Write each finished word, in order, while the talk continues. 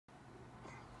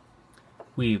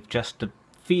We've just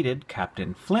defeated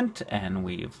Captain Flint, and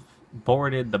we've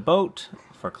boarded the boat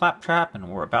for Claptrap, and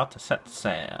we're about to set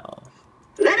sail.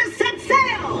 Let us set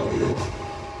sail!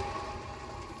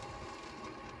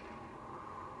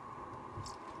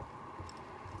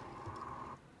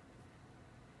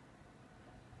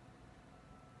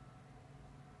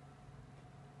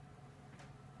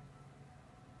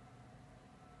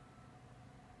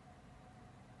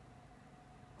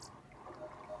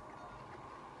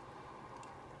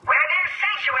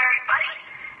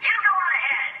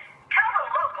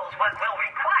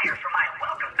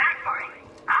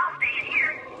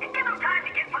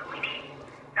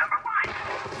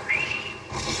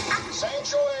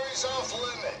 Sanctuary's off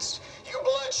limits. You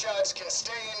bloodshots can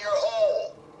stay in your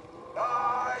hole.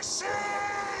 I see you!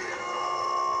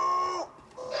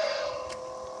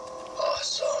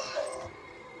 Awesome.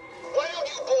 Why don't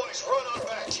you boys run on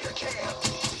back to your camp?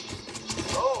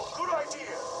 Oh, good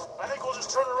idea. I think we'll just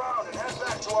turn around and head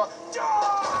back to our...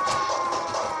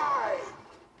 Die!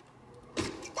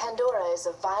 Pandora is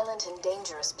a violent and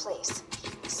dangerous place.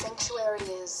 Sanctuary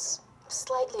is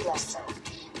slightly less so.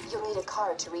 You'll need a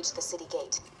card to reach the city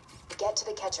gate. Get to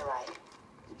the catch-a ride.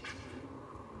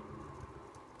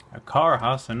 A car,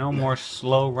 huh? So no more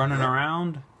slow running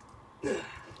around?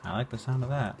 I like the sound of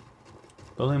that.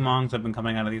 Bullymongs have been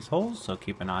coming out of these holes, so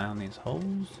keep an eye on these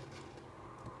holes.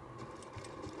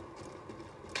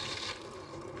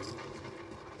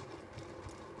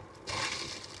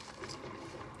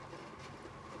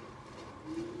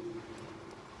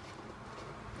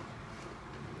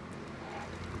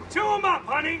 Chew 'em up,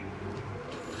 honey!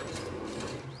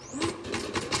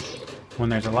 When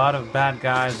there's a lot of bad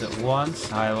guys at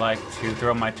once, I like to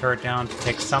throw my turret down to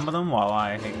take some of them while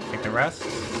I take the rest.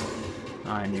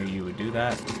 I knew you would do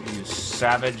that, you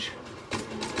savage.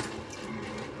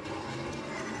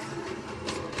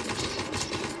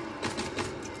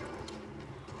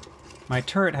 My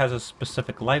turret has a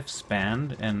specific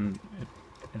lifespan, and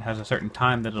it has a certain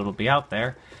time that it'll be out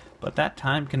there, but that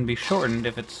time can be shortened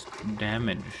if it's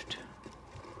damaged.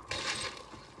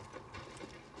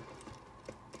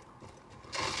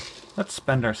 Let's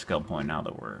spend our skill point now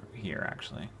that we're here,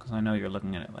 actually. Because I know you're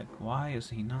looking at it like, why is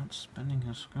he not spending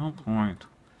his skill point?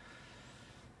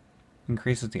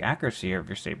 Increases the accuracy of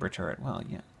your saber turret. Well,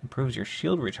 yeah. Improves your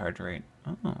shield recharge rate.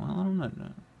 Oh, well, I don't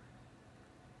know.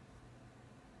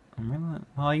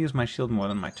 Well, I use my shield more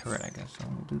than my turret, I guess, so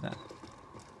we'll do that.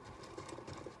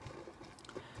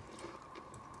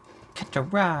 Catch a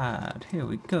ride! Here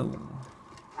we go.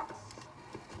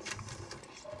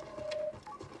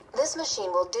 This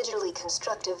machine will digitally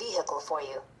construct a vehicle for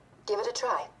you. Give it a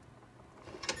try.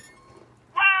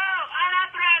 Whoa!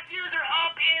 Unauthorized user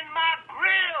up in my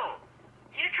grill!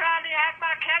 You trying to hack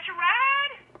my catch a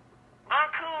ride?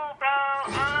 Uncool,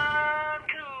 bro.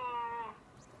 Uncool.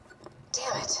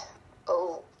 Damn it.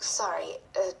 Oh, sorry.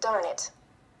 Darn it.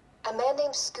 A man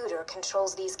named Scooter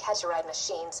controls these catch-a-ride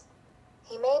machines.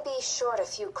 He may be short a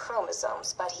few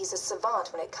chromosomes, but he's a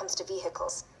savant when it comes to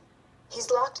vehicles. He's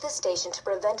locked the station to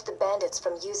prevent the bandits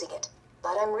from using it,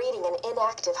 but I'm reading an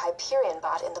inactive Hyperion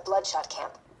bot in the Bloodshot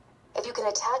camp. If you can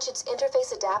attach its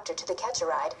interface adapter to the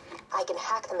catch-a-ride, I can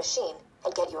hack the machine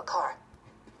and get you a car.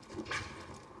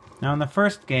 Now, in the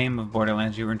first game of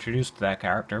Borderlands, you were introduced to that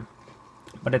character,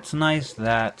 but it's nice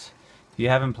that if you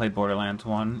haven't played Borderlands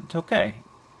 1, it's okay.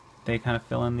 They kind of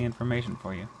fill in the information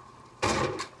for you.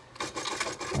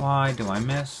 Why do I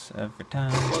miss every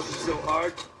time? Was it so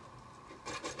hard?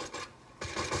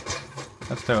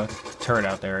 Let's throw a turret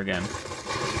out there again.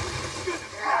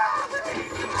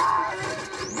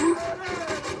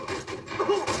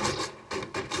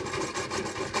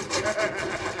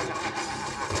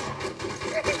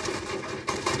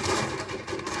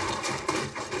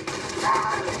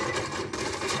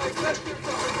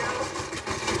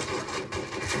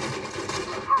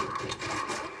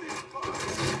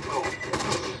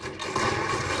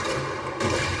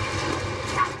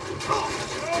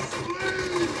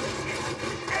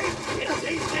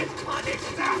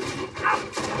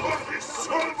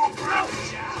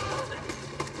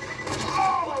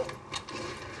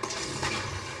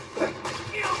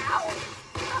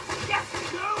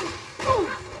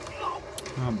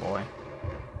 Oh boy.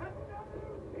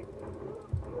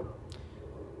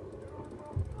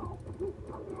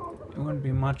 It wouldn't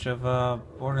be much of a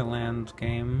Borderlands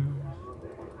game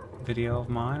video of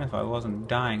mine if I wasn't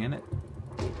dying in it.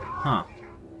 Huh.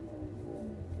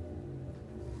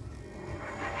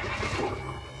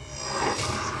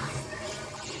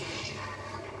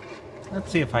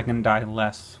 Let's see if I can die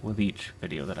less with each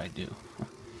video that I do.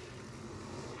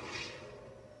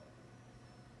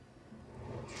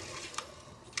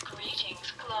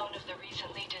 Greetings, clone of of the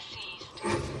recently deceased.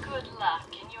 Good luck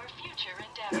in your future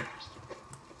endeavors.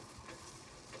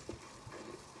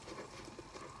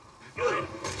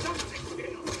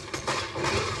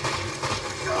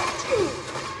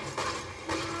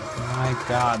 My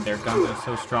God, their guns are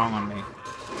so strong on me.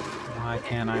 Why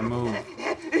can't I move?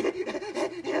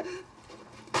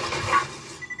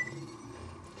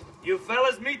 You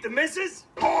fellas meet the missus?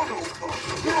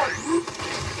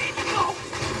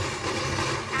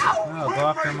 Oh, go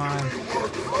after mine.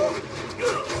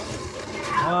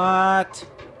 What?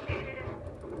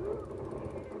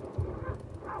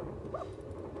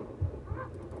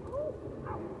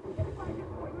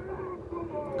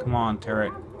 Come on,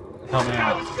 turret. Help me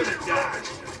out.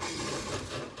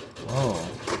 Whoa.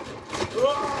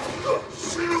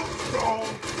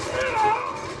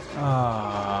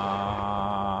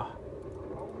 Ah.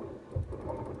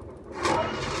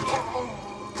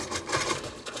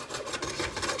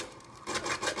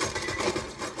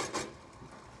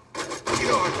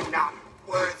 You're not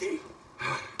worthy.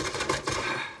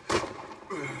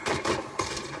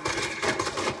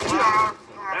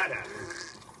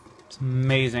 It's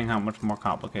amazing how much more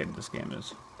complicated this game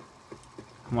is.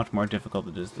 How much more difficult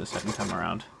it is the second time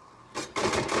around.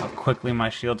 How quickly my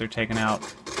shields are taken out.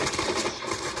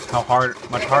 How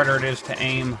much harder it is to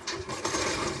aim.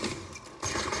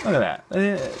 Look at that.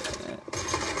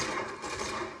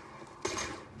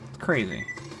 It's crazy.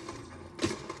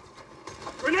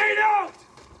 Grenade out!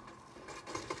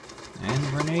 And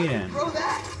grenade in. Throw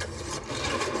that.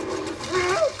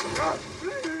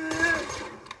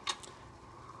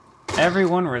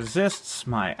 Everyone resists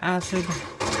my acid.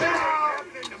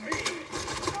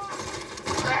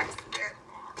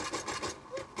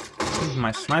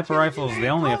 My sniper rifle is the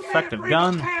only effective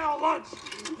gun.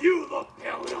 You look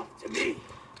pale enough to me.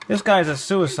 This guy's a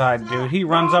suicide dude. He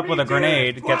runs up with a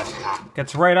grenade,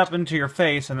 gets right up into your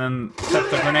face, and then sets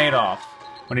the grenade off.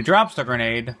 When he drops the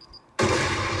grenade,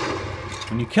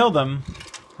 when you kill them,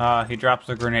 he drops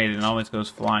the grenade and always goes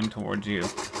flying towards you.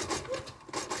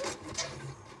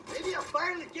 Maybe I'll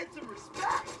finally get some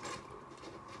respect.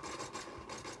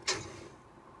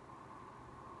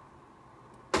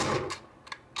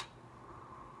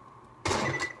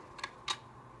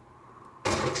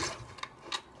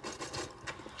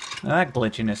 Now that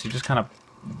glitchiness, he just kind of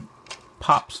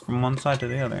pops from one side to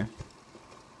the other.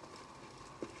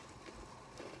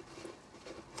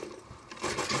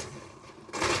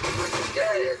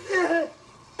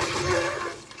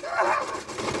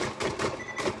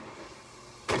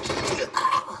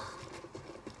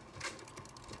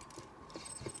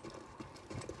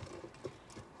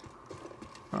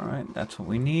 Alright, that's what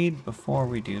we need. Before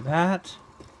we do that,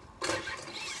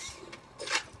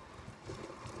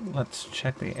 let's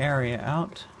check the area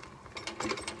out.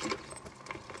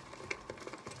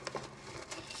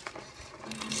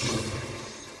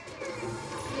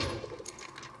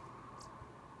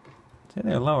 Say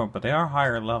they're lower, but they are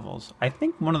higher levels. I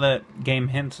think one of the game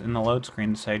hints in the load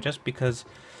screen say just because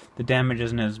the damage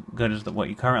isn't as good as what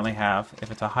you currently have, if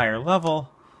it's a higher level,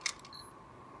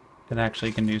 it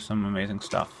actually can do some amazing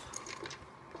stuff.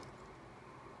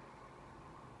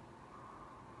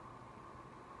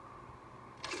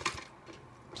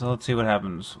 So let's see what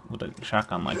happens with a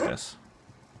shotgun like this.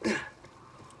 If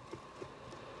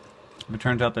it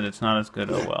turns out that it's not as good,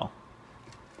 oh well.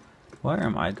 Where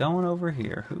am I going over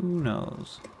here? Who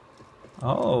knows?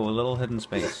 Oh, a little hidden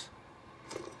space.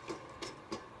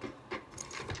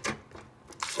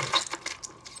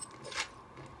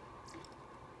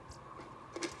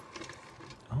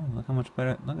 Oh, look how much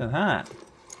better. Look at that.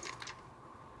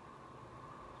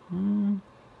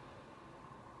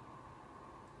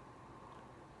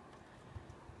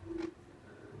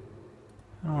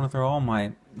 I don't want to throw all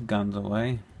my guns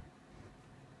away.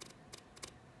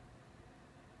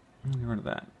 Get rid of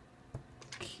that.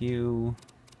 Q.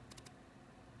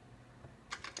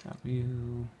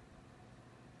 W.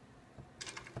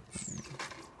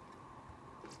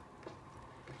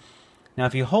 Now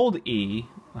if you hold E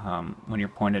when you're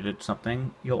pointed at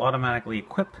something, you'll automatically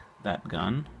equip that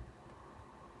gun.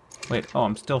 Wait, oh,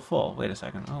 I'm still full. Wait a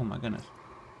second. Oh my goodness.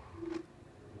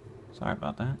 Sorry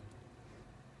about that.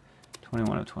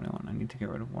 21 of 21. I need to get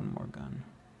rid of one more gun.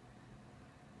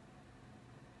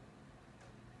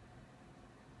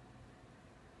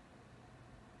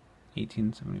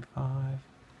 $18.75.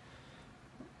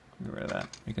 Get rid of that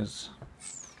because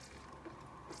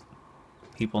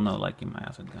people know liking my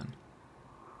acid gun.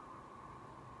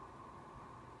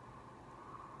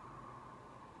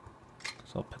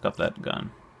 So I'll pick up that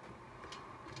gun.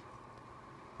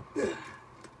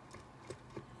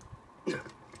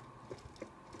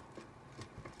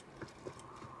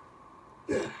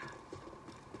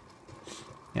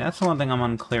 Yeah, that's the one thing I'm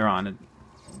unclear on.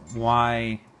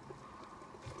 Why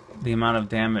the amount of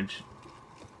damage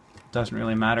doesn't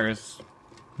really matter as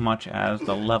much as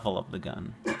the level of the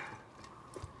gun.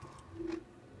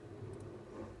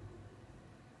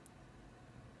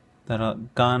 That a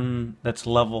gun that's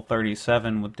level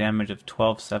 37 with damage of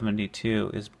 1272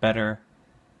 is better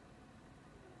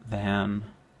than,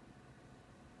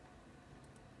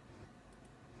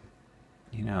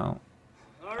 you know,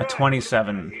 a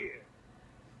 27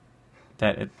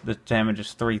 that the damage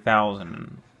is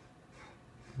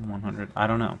 3,100. I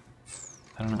don't know.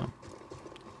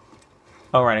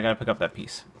 Oh, right, I gotta pick up that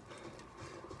piece.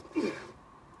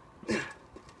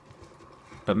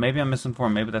 But maybe I'm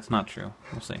misinformed. Maybe that's not true.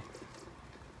 We'll see.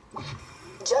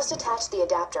 Just attach the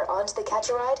adapter onto the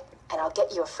catch-a-ride, and I'll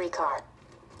get you a free car.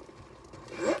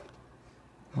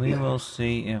 We will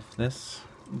see if this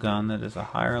gun that is a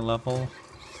higher level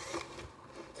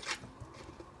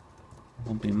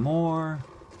will be more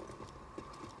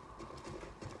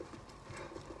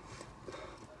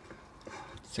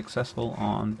successful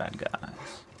on bad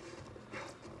guys.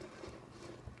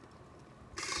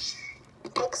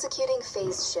 Executing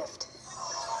phase shift.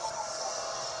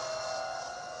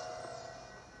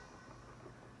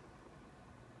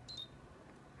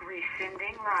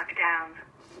 Rescinding lockdown.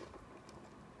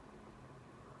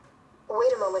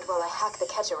 Wait a moment while I hack the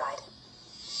catch-a-ride.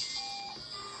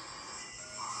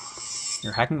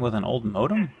 You're hacking with an old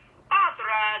modem?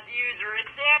 Authorized user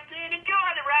accepted. Enjoy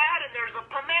the ride, and there's a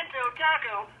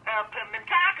pimentaco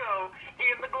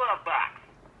in the glove box.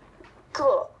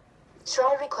 Cool.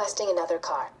 Try requesting another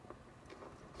car.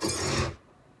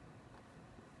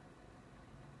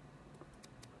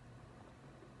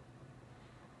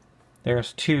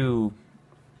 There's two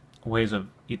ways of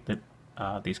that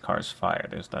these cars fire.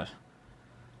 There's the,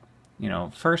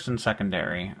 first and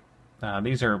secondary.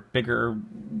 These are bigger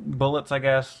bullets, I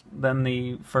guess, than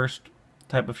the first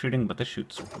type of shooting, but this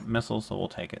shoots missiles, so we'll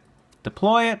take it.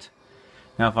 Deploy it.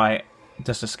 Now, if I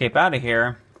just escape out of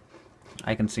here,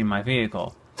 I can see my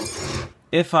vehicle.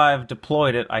 If I've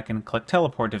deployed it, I can click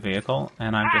teleport to vehicle,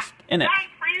 and I'm just in it.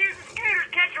 Thanks for using scooters,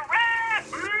 catch a ride,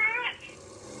 bitch!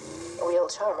 Real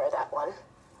charmer, that one.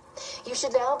 You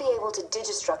should now be able to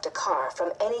digistruct a car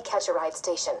from any catch-a-ride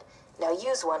station. Now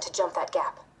use one to jump that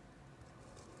gap.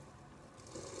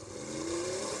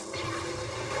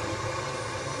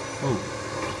 Ooh.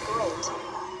 Great.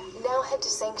 Now head to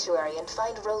Sanctuary and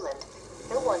find Roland.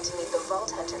 He'll want to meet the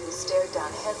Vault Hunter who stared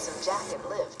down Handsome Jack and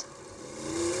lived.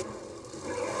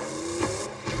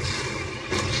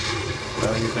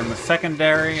 So he's in the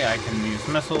secondary. I can use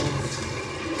missiles.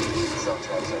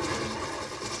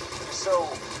 So,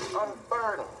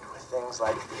 unburdened with things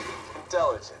like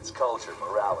intelligence, culture,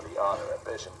 morality, honor,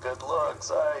 ambition, good looks,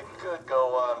 I could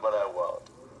go on, but I won't.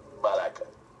 But I could.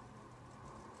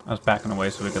 I was backing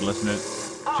away so we could listen to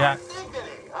Jack.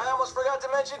 Dignity! I almost forgot to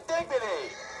mention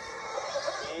dignity!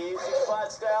 Easy,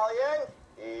 Flat Stallion.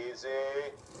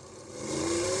 Easy.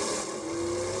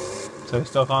 So he's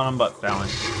still calling him butt stallion.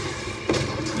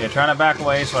 Yeah, trying to back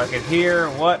away so I could hear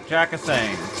what Jack is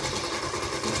saying.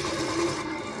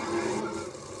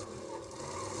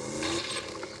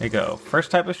 There you go.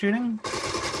 First type of shooting,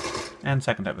 and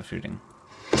second type of shooting.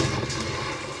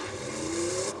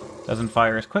 Doesn't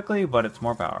fire as quickly, but it's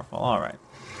more powerful. Alright.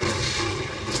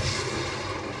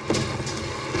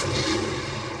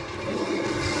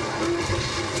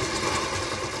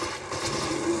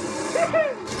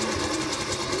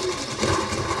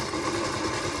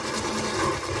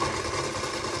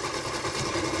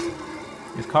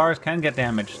 These cars can get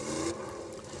damaged.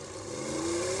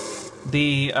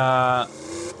 The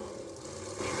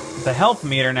health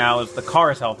meter now is the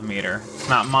car's health meter. It's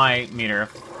not my meter.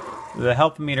 If the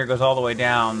health meter goes all the way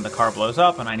down, the car blows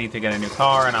up, and I need to get a new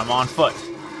car, and I'm on foot.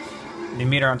 The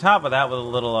meter on top of that with a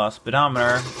little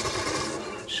speedometer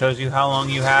shows you how long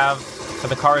you have for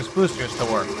the car's boosters to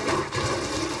work.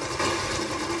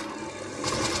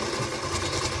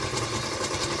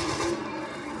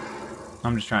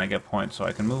 I'm just trying to get points so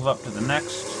I can move up to the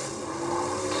next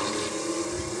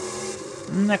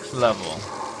level.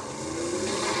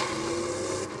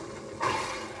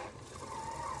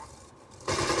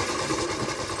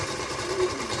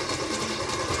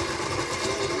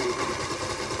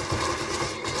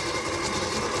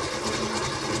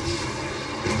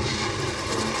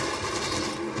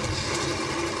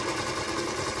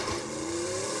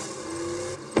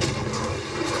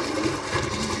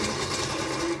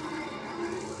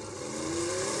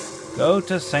 Go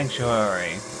to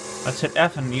Sanctuary. Let's hit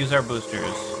F and use our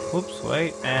boosters. Whoops,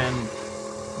 wait, and...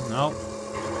 Nope.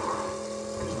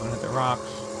 Don't hit the rocks.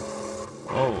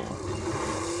 Whoa.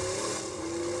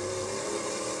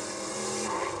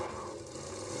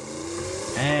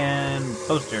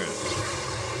 posters.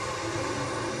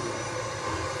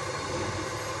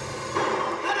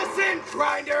 Let us in,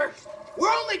 Grinder! We're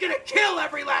only gonna kill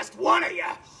every last one of you!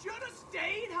 Should've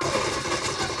stayed home.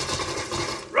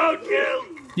 Roadkill!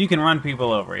 You can run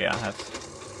people over, yeah, that's...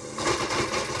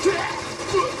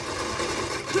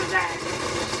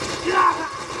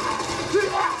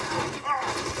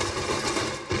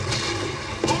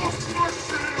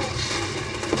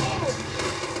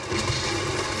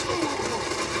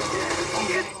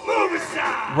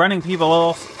 Running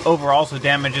people over also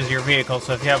damages your vehicle,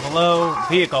 so if you have low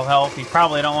vehicle health, you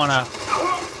probably don't want to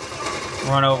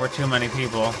run over too many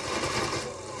people.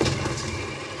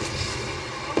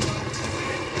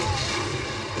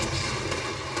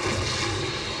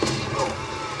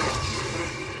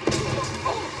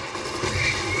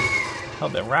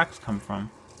 How'd the racks come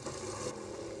from?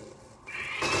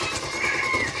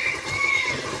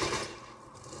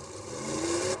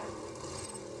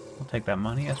 We'll take that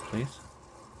money, yes please.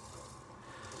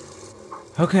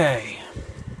 Okay.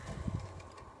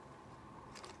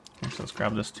 Let's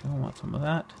grab this too. I want some of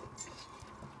that.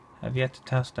 Have yet to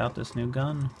test out this new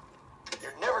gun.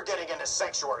 You're never getting into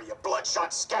Sanctuary, you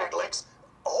bloodshot skaglix.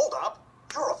 Hold up.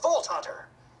 You're a Vault Hunter.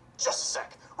 Just a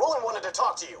sec. Roland wanted to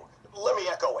talk to you. Let me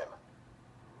echo him.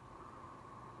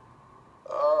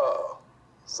 Oh.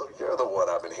 So you're the one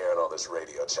I've been hearing all this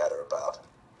radio chatter about.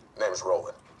 Name's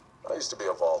Roland. I used to be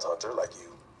a Vault Hunter like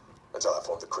you. Until I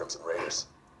formed the Crimson Raiders.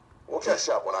 We'll catch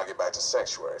up when I get back to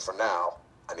Sanctuary. For now,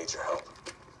 I need your help.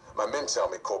 My men tell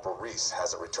me Corporal Reese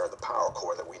hasn't returned the power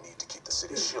core that we need to keep the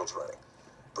city's shields running.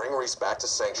 Bring Reese back to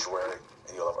Sanctuary,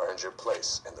 and you'll have earned your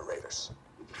place in the Raiders.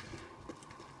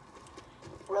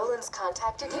 Roland's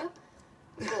contacted you?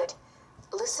 Good.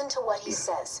 Listen to what he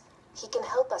says. He can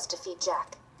help us defeat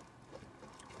Jack.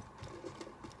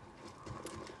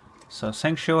 So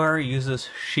Sanctuary uses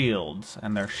shields,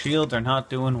 and their shields are not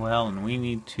doing well, and we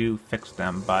need to fix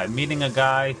them by meeting a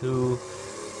guy who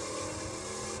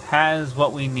has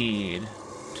what we need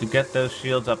to get those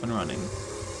shields up and running.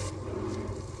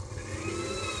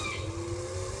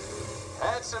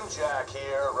 Handsome Jack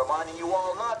here, reminding you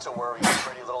all not to worry your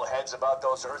pretty little heads about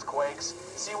those earthquakes.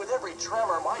 See, with every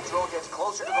tremor, my drill gets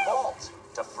closer to the vault,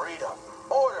 to freedom,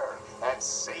 order, and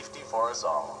safety for us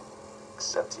all.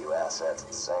 Except you assheads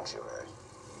in Sanctuary.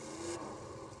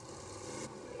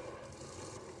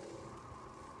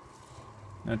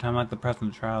 No time like the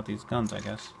present to try out these guns, I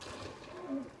guess.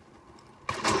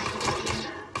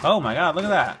 Oh my god, look at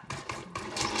that!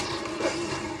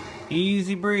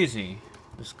 Easy breezy,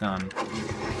 this gun.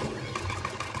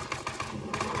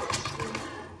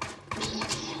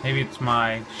 Maybe it's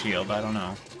my shield, I don't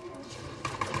know.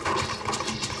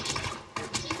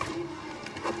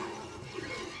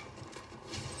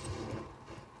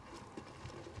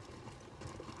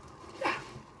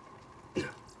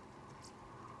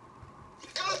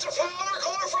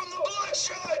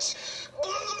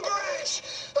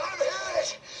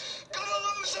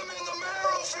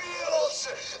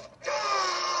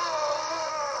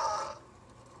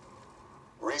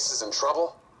 Reese is in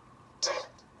trouble? Damn it,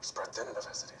 spread thin enough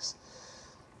as it is.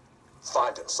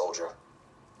 Find him, soldier.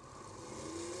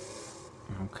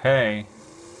 Okay.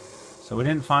 So we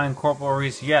didn't find Corporal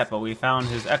Reese yet, but we found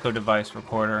his echo device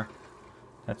recorder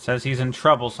that says he's in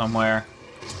trouble somewhere.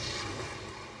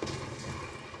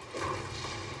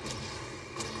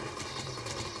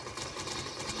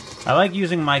 I like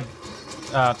using my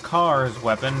car's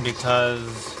weapon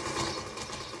because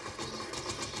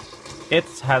it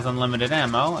has unlimited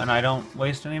ammo, and I don't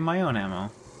waste any of my own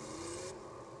ammo.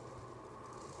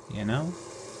 You know?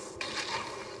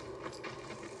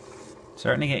 It's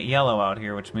starting to get yellow out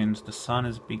here, which means the sun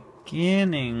is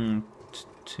beginning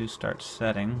to start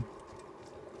setting.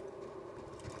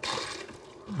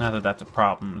 Not that that's a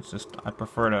problem, it's just I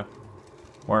prefer to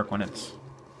work when it's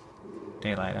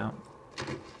daylight out.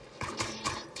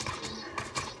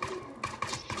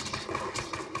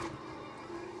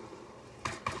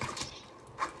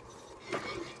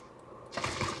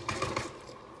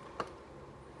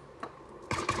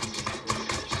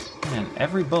 Man,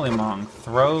 every bullymong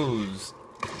throws.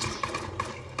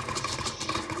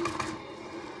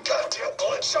 Goddamn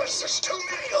bloodshots, there's too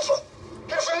many of them.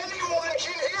 If anyone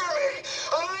can hear me,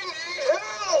 I need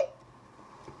help.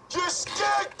 You're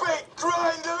skag bait,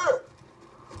 Grinder.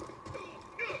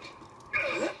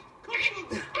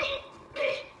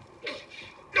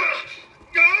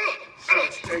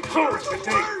 Stay home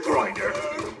today, Grinder!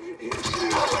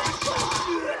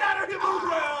 Out of him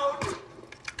around!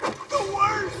 The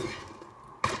worst!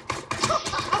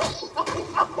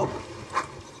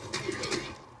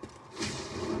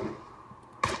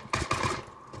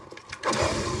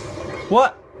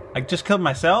 What? I just killed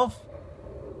myself?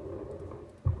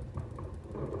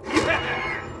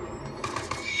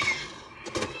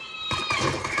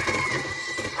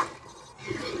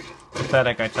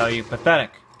 Pathetic, I tell you.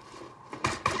 Pathetic.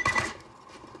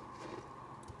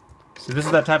 So this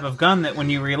is that type of gun that when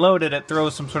you reload it, it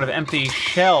throws some sort of empty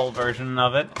shell version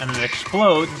of it, and it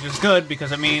explodes, which is good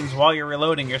because it means while you're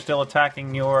reloading, you're still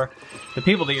attacking the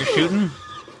people that you're shooting.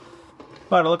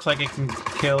 But it looks like it can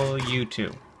kill you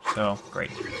too. So,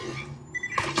 great.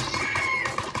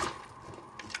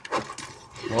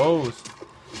 Whoa.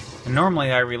 And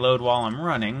normally I reload while I'm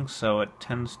running, so it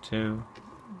tends to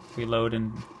reload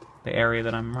in the area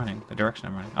that I'm running, the direction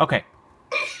I'm running. Okay.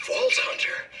 A Vault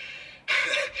Hunter?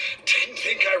 Didn't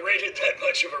think I rated that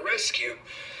much of a rescue.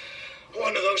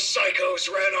 One of those psychos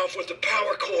ran off with the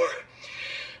power core.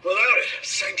 Without it,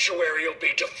 Sanctuary will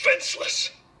be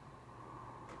defenseless.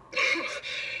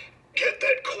 Get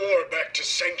that core back to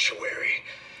Sanctuary.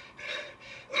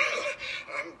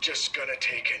 I'm just gonna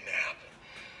take a nap.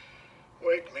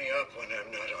 Wake me up when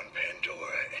I'm not on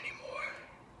Pandora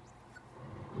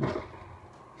anymore.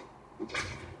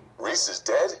 Reese is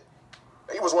dead?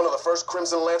 He was one of the first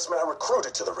Crimson Lancemen I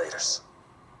recruited to the Raiders.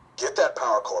 Get that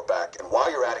power core back, and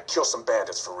while you're at it, kill some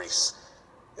bandits for Reese.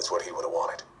 It's what he would have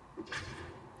wanted.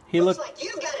 He Looks like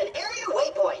you've got an area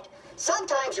waypoint.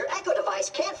 Sometimes your Echo device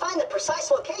can't find the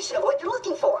precise location of what you're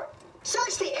looking for.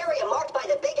 Search the area marked by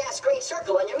the big-ass green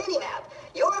circle on your minimap.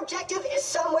 Your objective is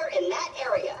somewhere in that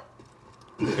area.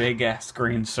 Big-ass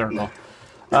green circle.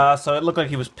 So it looked like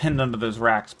he was pinned under those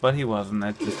racks, but he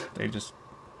wasn't.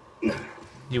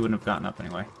 He wouldn't have gotten up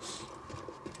anyway.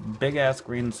 Big-ass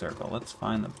green circle. Let's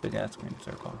find the big-ass green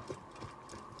circle.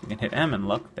 You can hit M and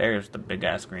look. There's the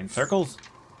big-ass green circles.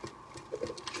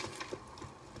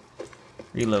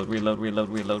 Reload, reload, reload,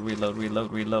 reload, reload,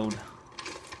 reload, reload.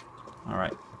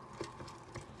 Alright.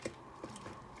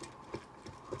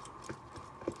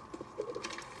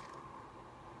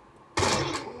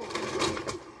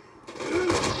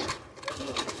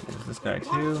 There's this guy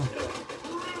too.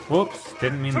 Whoops,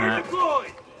 didn't mean that.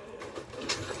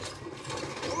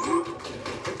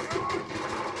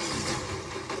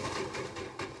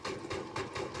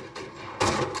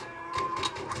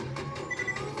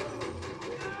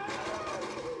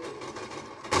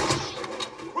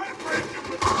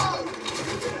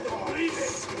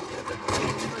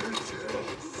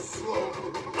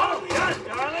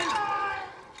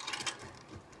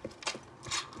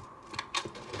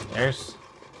 There's...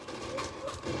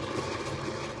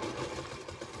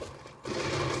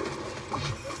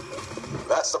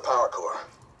 That's the power core.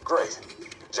 Great.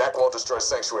 Jack won't destroy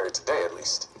Sanctuary today, at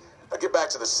least. Now get back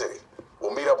to the city.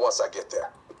 We'll meet up once I get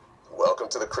there. Welcome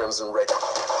to the Crimson Raiders.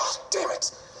 Oh, damn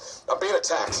it. I'm being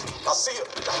attacked. I'll see you.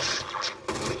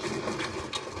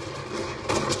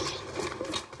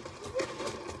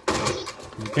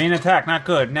 Being attacked, not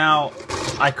good. Now,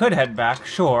 I could head back,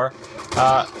 sure.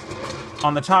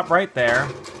 On the top right there,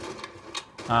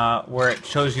 where it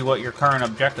shows you what your current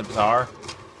objectives are,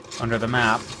 under the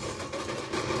map,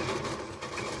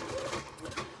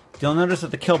 you'll notice that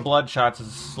the kill bloodshots is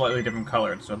a slightly different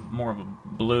color. It's more of a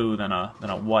blue than a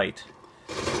white.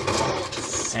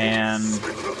 And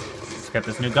let's get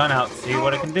this new gun out, see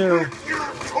what it can do.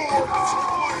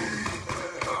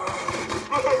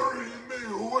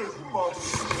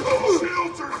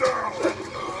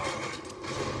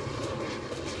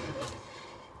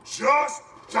 Just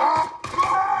stop!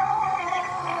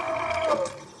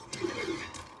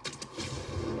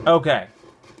 Okay.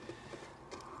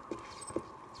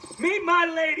 Meet my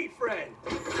lady friend.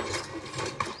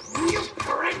 You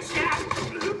prick!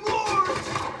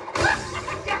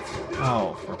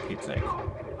 Oh, for Pete's sake.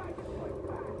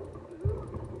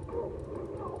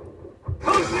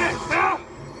 Who's next, huh?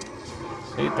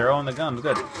 See, throwing the guns,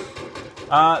 good.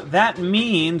 That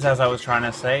means, as I was trying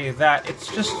to say, that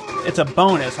it's a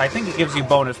bonus. I think it gives you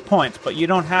bonus points, but you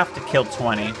don't have to kill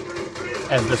 20,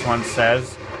 as this one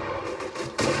says.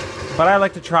 But I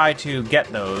like to try to get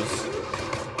those.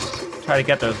 Try to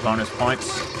get those bonus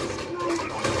points.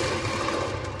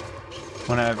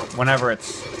 Whenever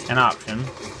it's an option.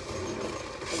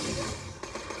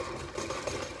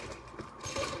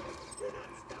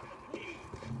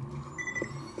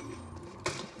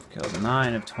 Killed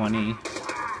 9 of 20.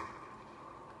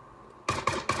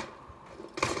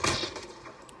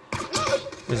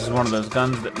 This is one of those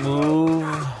guns that move.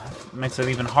 Makes it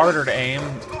even harder to aim.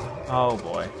 Oh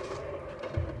boy.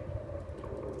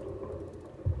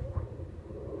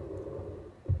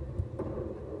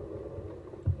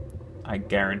 I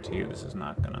guarantee you this is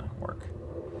not gonna work.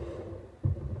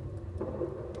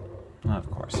 Of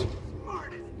course.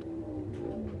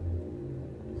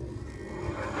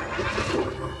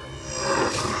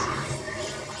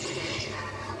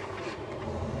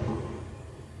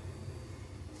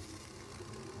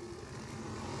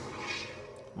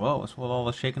 Whoa, it's with all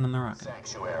the shaking in the rocket.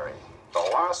 Sanctuary.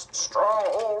 The last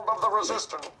stronghold of the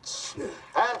Resistance.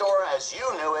 And, or as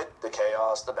you knew it, the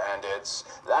Chaos, the Bandits.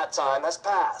 That time has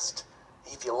passed.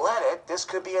 If you let it, this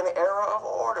could be an era of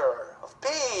order, of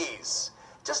peace.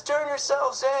 Just turn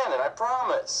yourselves in, and I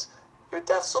promise, your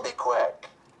deaths will be quick.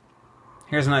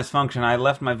 Here's a nice function. I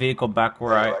left my vehicle back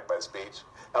where You like my speech?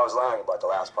 I was lying about the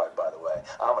last part, by the way.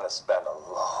 I'm gonna spend a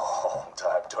long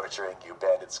time torturing you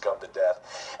bandits scum to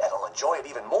death, and I'll enjoy it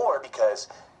even more because...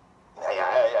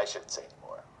 I shouldn't say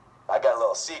anymore. I got a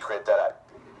little secret that I...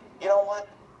 You know what?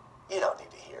 You don't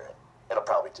need to hear it. It'll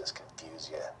probably just confuse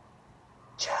you.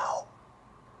 Ciao.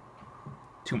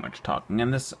 Too much talking.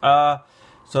 And this, so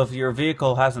if your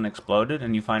vehicle hasn't exploded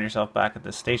and you find yourself back at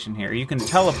the station here, you can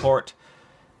teleport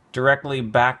directly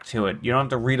back to it. You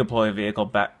don't have to redeploy a vehicle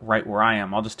back right where I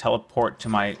am. I'll just teleport to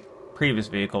my previous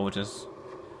vehicle, which is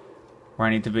where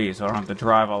I need to be, so I don't have to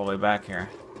drive all the way back here.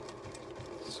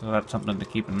 So that's something to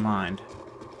keep in mind.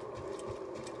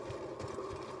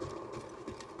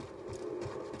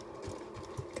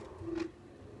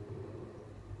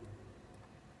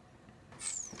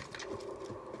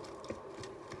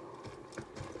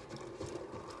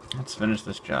 Let's finish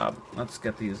this job. Let's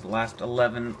get these last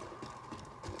 11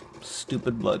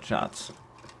 stupid bloodshots.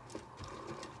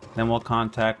 Then we'll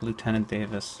contact Lieutenant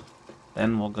Davis.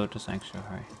 Then we'll go to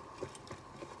Sanctuary.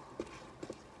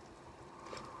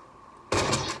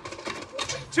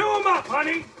 Chew 'em up,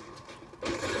 honey!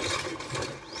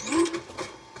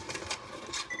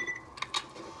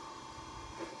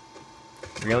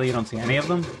 Really? You don't see any of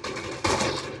them?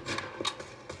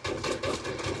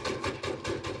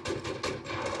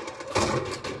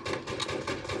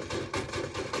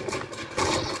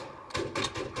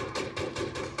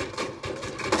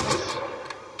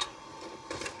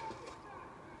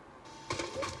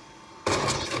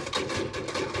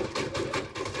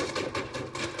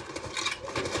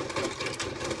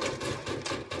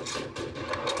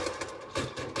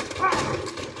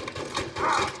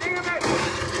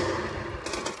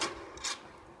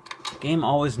 Game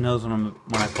always knows when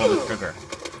I pull the trigger.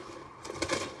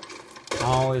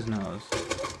 Always knows.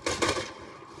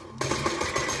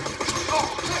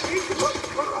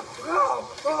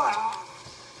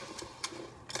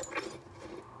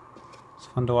 It's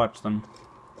fun to watch them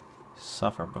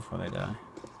suffer before they die.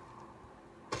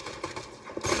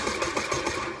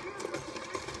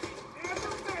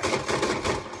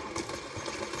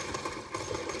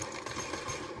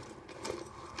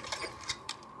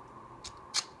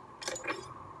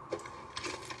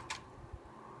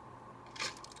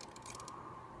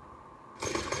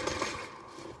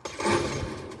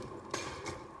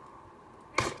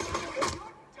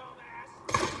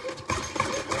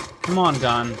 Come on,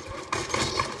 gun.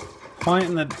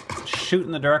 Shoot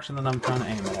in the direction that I'm trying to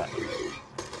aim it at.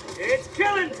 It's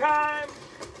killing time!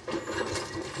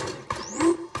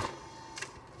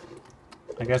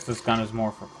 I guess this gun is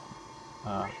more for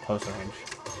closer range.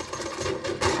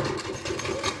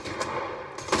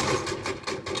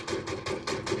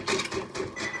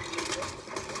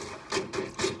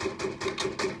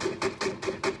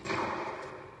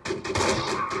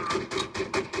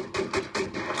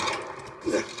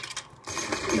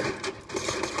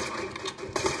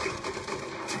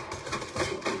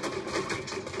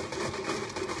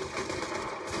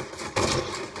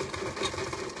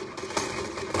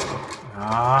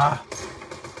 Ah.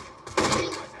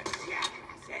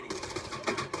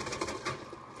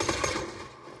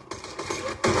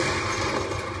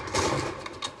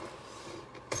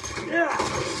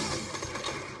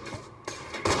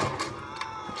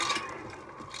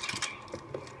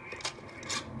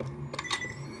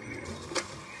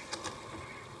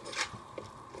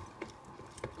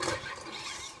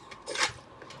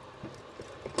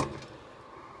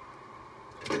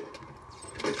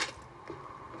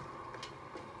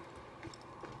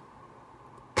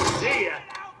 See ya,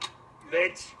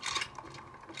 bitch.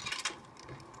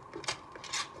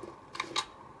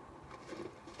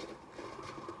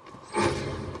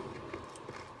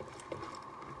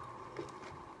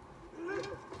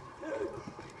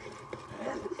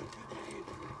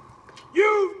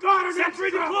 You've got an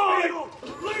extra deployed!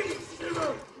 Lead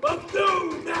shimmer of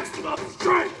new maximum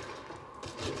strength!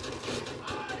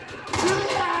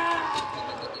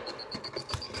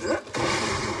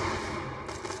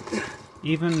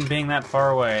 Even being that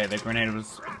far away, the grenade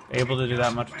was able to do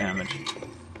that much damage.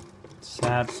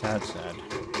 Sad, sad, sad.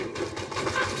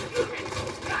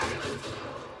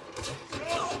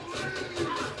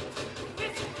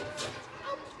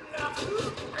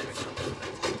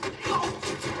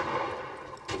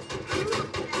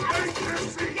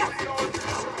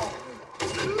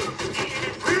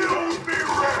 We'll be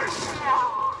ready!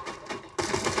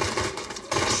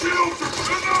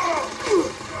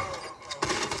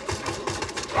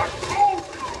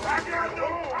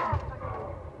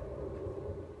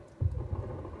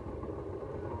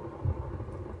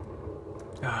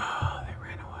 Ah, they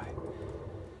ran away.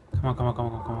 Come on, come on, come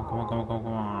on, come on, come on, come on, come on,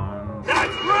 come on.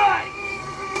 That's right!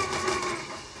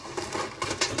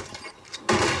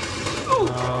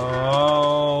 Oh.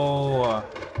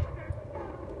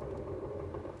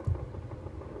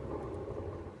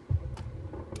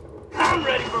 I'm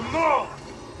ready for more!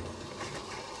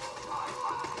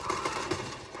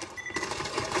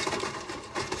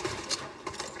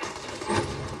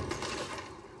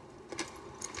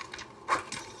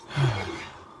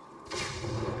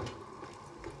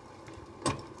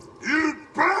 You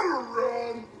better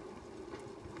run!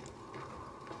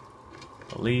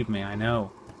 Believe me, I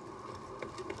know.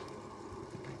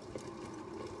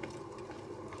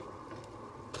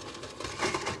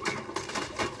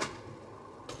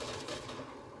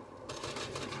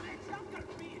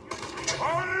 I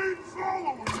ain't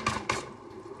following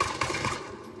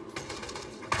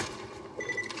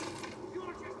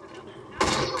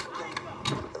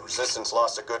The Resistance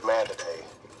lost a good man today,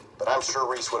 but I'm sure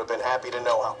Reese would have been happy to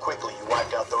know how quickly you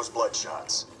wiped out those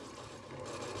bloodshots.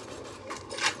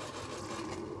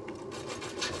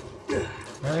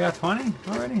 Really got 20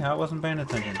 already? I wasn't paying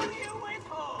attention.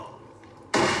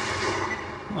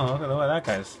 Oh, look at the way that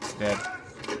guy's dead.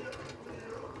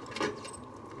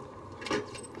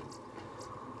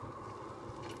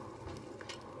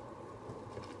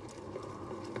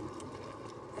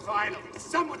 Finally,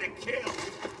 someone to kill!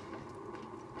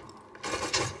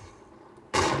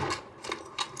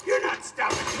 You're not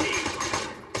stopping me!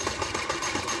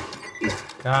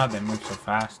 God, they move so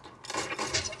fast.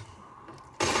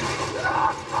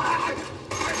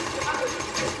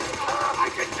 I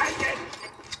can take it!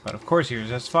 But of course you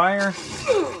resist fire.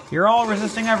 You're all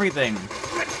resisting everything.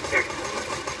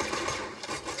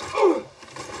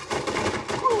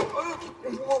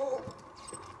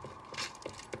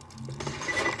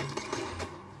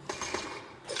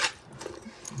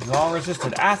 You all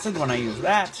resisted acid when I used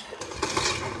that.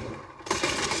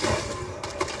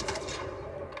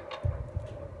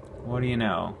 What do you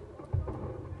know?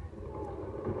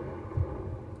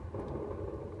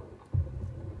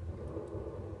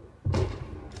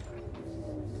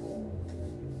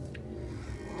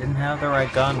 Didn't have the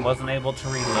right gun, wasn't able to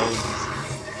reload.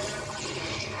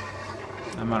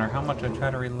 No matter how much I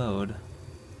try to reload,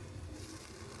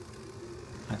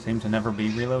 I seem to never be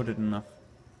reloaded enough.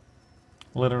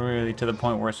 Literally to the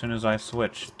point where as soon as I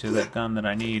switch to that gun that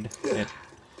I need, it...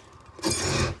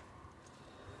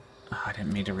 Oh, I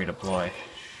didn't mean to redeploy.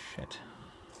 Shit.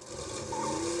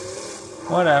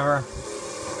 Whatever.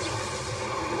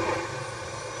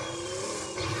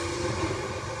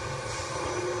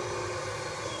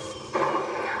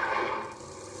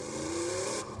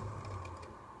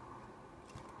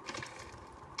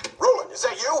 Roland, is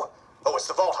that you? Oh, it's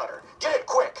the Vault Hunter. Get in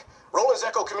quick! Roland's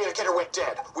Echo communicator went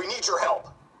dead. We need your help.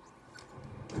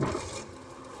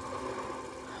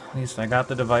 At least I got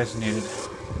the device needed.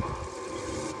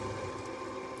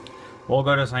 We'll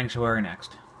go to Sanctuary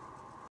next.